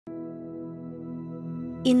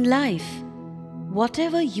In life,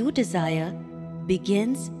 whatever you desire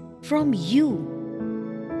begins from you.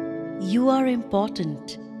 You are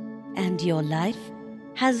important, and your life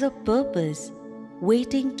has a purpose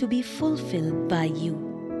waiting to be fulfilled by you.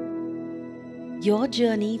 Your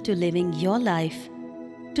journey to living your life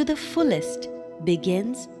to the fullest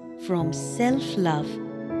begins from self-love.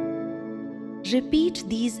 Repeat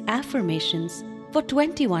these affirmations for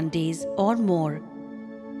 21 days or more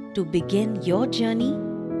to begin your journey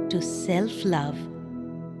to self-love.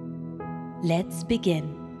 Let's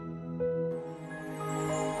begin.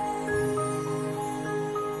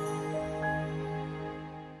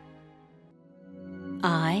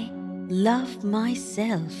 I love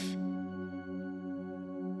myself.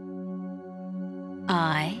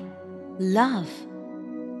 I love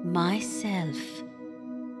myself.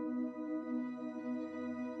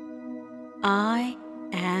 I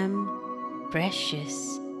am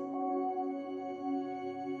precious.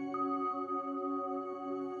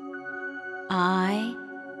 I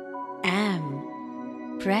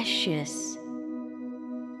am precious.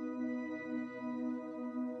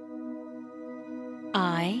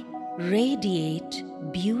 I radiate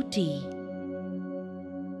beauty.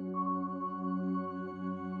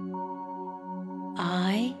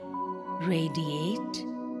 I radiate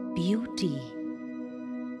beauty.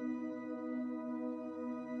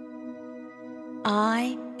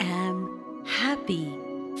 I am happy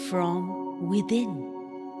from within.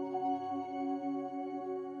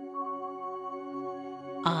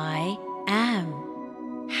 I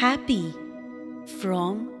am happy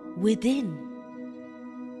from within.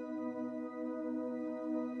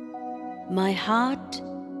 My heart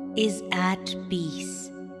is at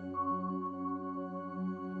peace.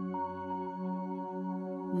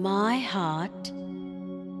 My heart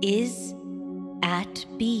is at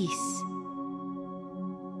peace.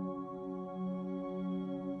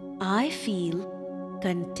 I feel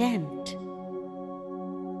content.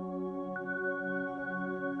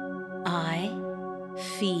 I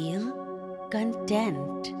feel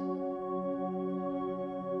content.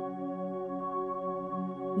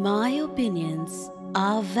 My opinions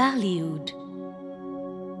are valued.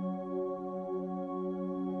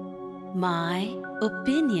 My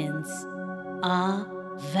opinions are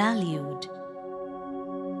valued.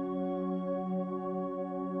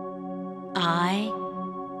 I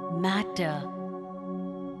matter.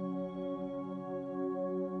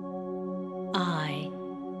 I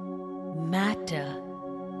matter.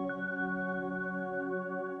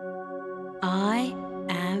 I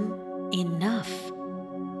am enough.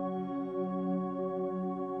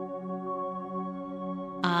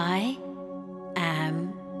 I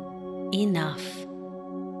am enough.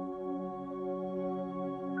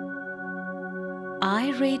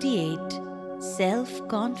 I radiate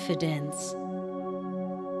self-confidence.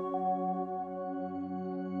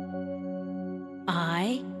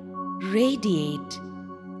 I radiate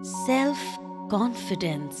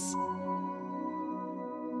self-confidence.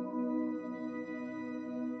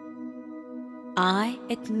 I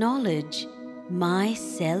acknowledge my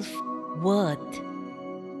self-worth.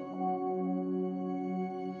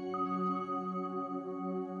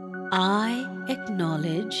 I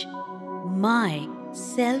acknowledge my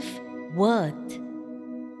self-worth.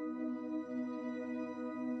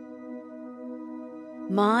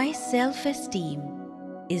 My self-esteem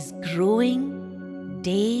is growing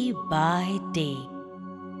day by day.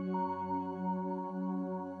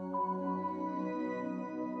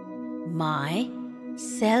 My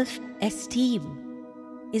self-esteem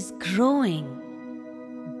is growing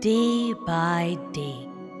day by day.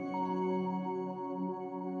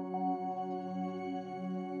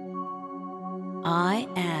 I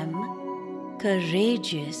am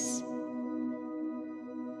courageous.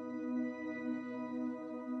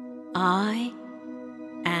 I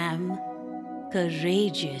am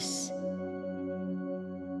courageous.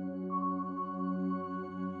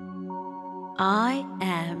 I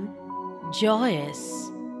am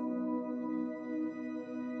joyous.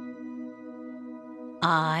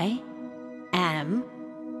 I am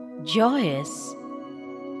joyous.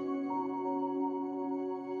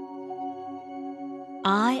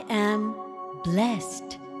 I am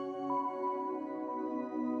blessed.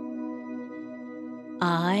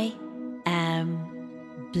 I am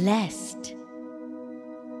blessed.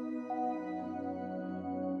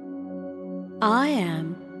 I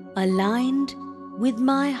am aligned with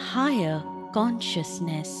my higher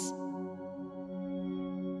consciousness.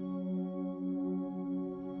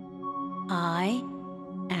 I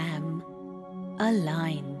am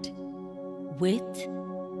aligned with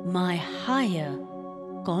my higher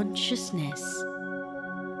consciousness.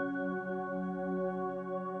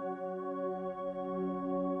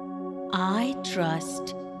 I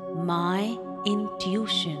trust my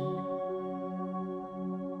intuition.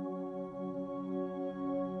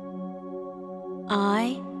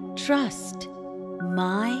 I trust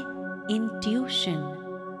my intuition.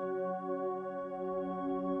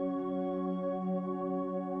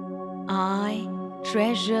 I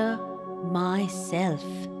treasure myself.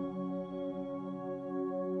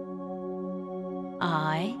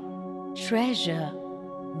 I treasure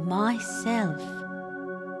myself.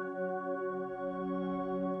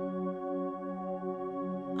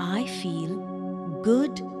 I feel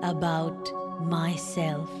good about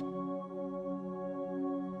myself.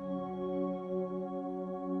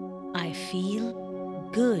 I feel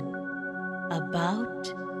good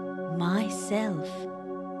about myself.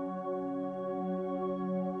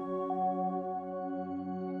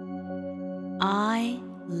 I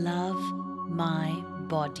love my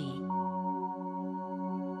body.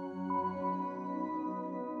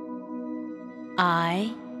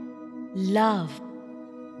 I love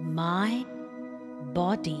my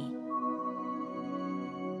body.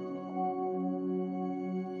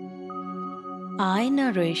 I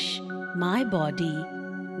nourish my body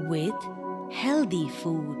with healthy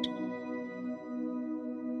food.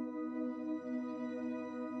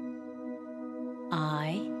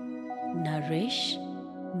 I nourish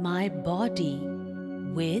my body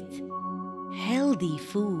with healthy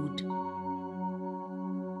food.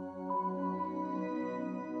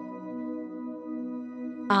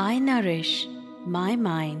 I nourish my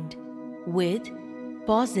mind with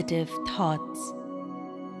positive thoughts.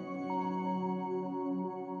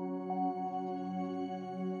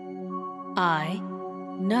 I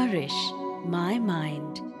nourish my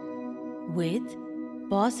mind with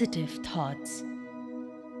positive thoughts.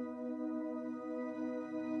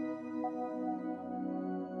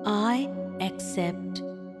 I accept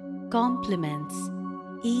compliments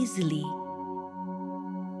easily.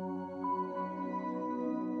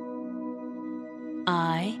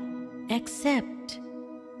 I accept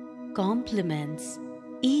compliments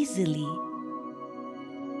easily.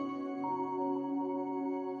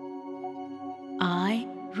 I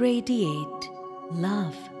radiate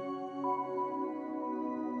love.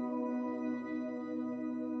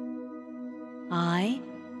 I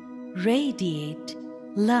radiate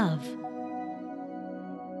love.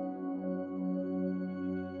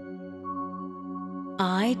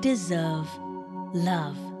 I deserve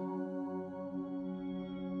love.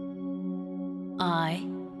 I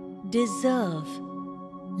deserve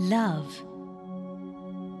love.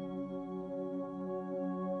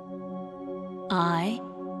 I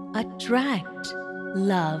attract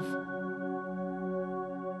love.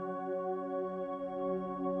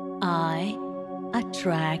 I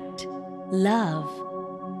attract love.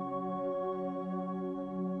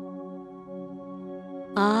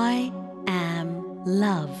 I am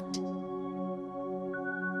loved.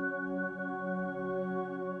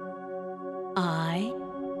 I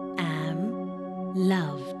am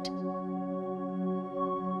loved.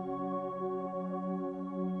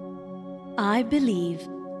 I believe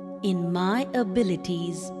in my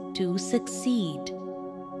abilities to succeed.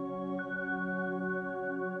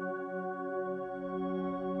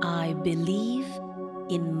 I believe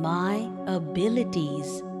in my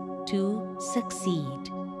abilities to succeed.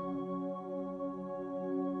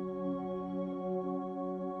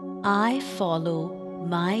 I follow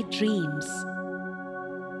my dreams.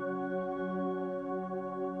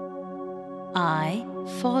 I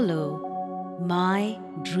follow my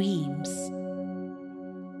dreams.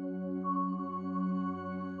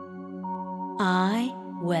 I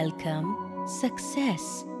welcome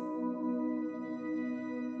success.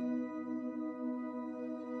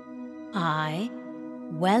 I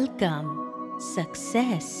welcome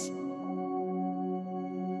success.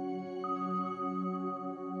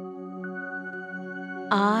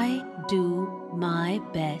 I do my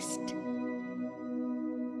best.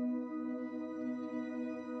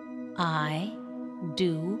 I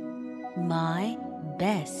do my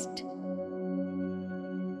best.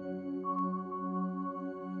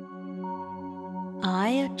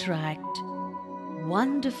 I attract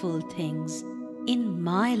wonderful things in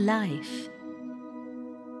my life.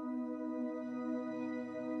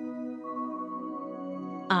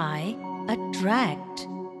 I attract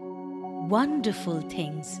wonderful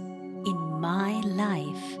things in my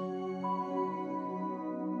life.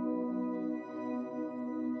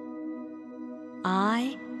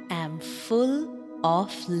 I am full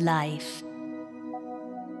of life.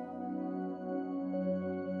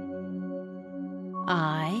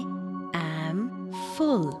 I am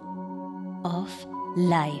full of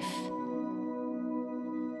life.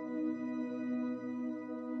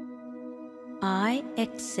 I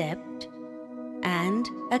accept and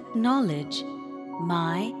acknowledge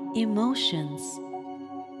my emotions.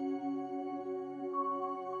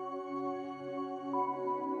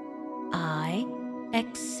 I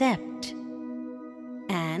accept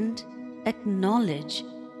and acknowledge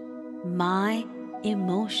my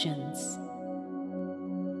emotions.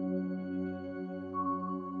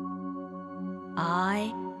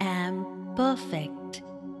 I am perfect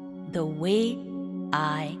the way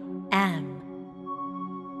I am.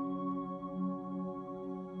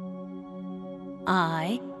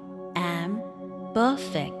 I am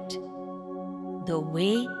perfect the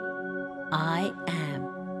way I am.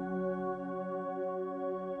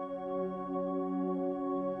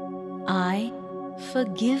 I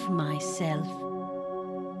forgive myself.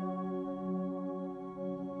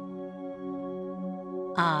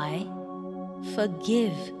 I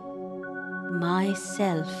forgive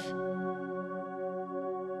myself.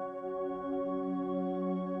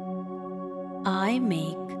 I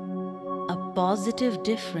make a positive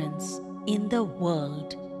difference in the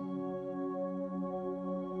world.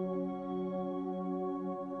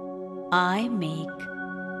 I make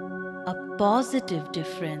a positive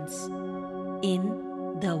difference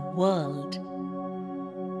in the world.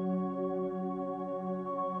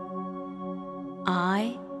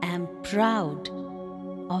 I am proud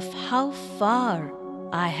of how far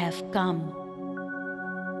I have come.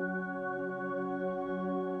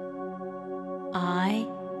 I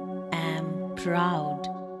am proud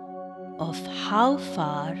of how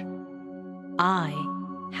far I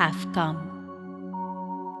have come.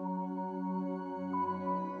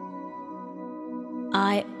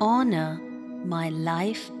 I honor my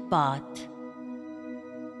life path.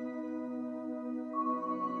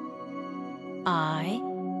 I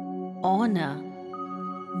honor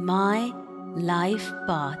my life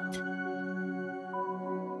path.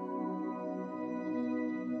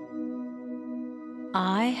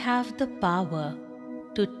 I have the power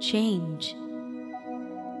to change.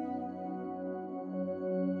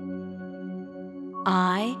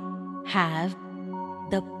 I have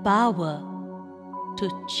the power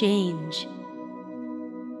to change.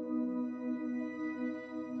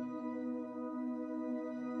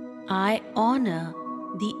 I honor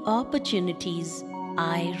the opportunities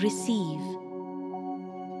I receive.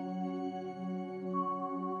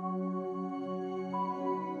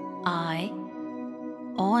 I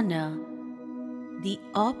honor the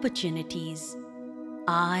opportunities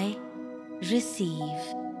I receive.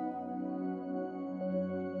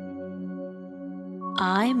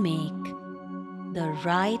 I make the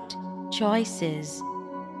right choices.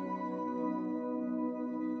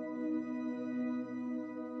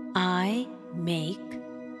 I make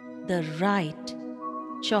the right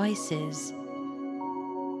choices.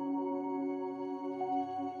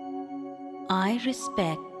 I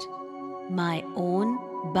respect my own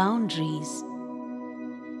boundaries.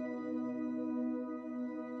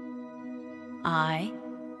 I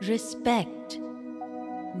respect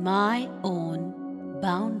my own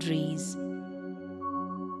boundaries.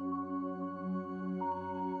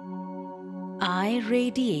 I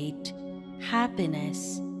radiate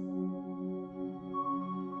happiness.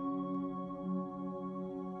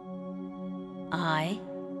 I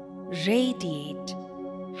radiate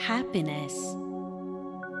happiness.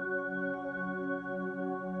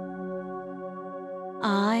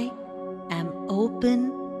 I am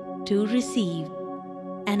open to receive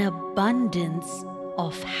an abundance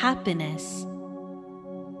of happiness.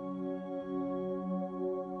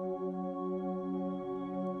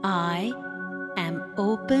 I am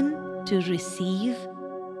open to receive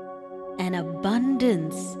an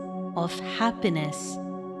abundance of happiness.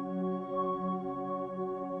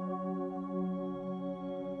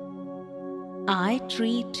 I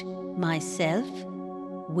treat myself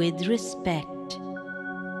with respect.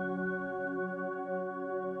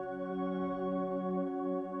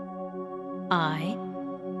 I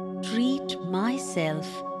treat myself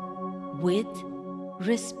with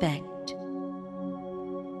respect.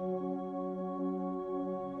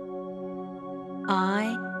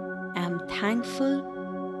 I am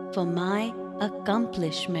thankful for my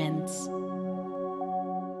accomplishments.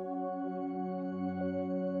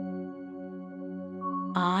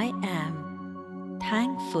 I am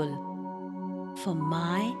thankful for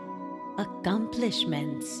my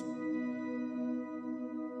accomplishments.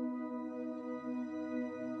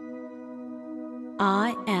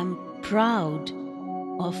 I am proud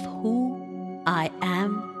of who I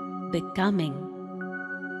am becoming.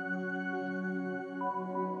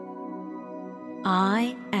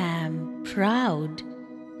 I am proud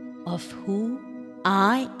of who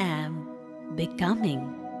I am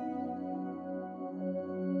becoming.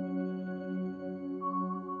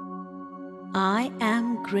 I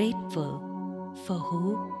am grateful for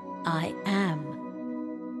who I am.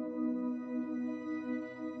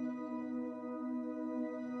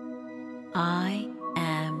 I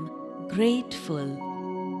am grateful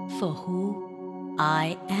for who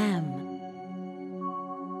I am.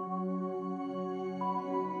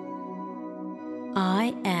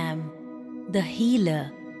 I am the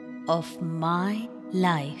healer of my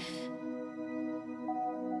life.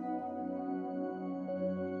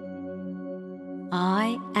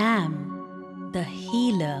 I am the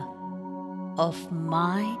healer of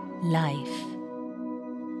my life.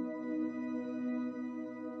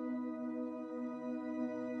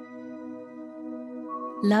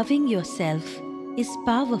 Loving yourself is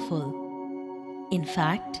powerful. In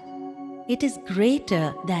fact, it is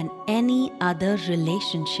greater than any other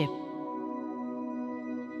relationship.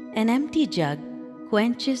 An empty jug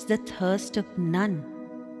quenches the thirst of none.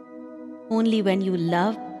 Only when you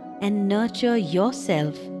love and nurture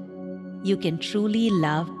yourself, you can truly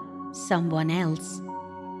love someone else.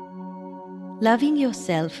 Loving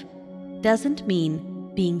yourself doesn't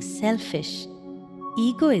mean being selfish,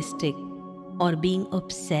 egoistic, or being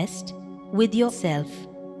obsessed with yourself.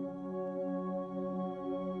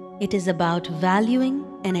 It is about valuing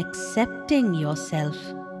and accepting yourself.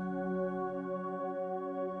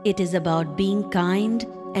 It is about being kind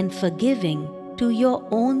and forgiving to your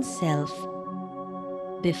own self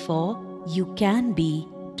before you can be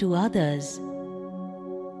to others.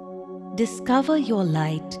 Discover your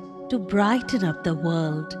light to brighten up the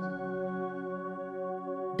world.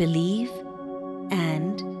 Believe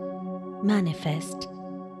and manifest.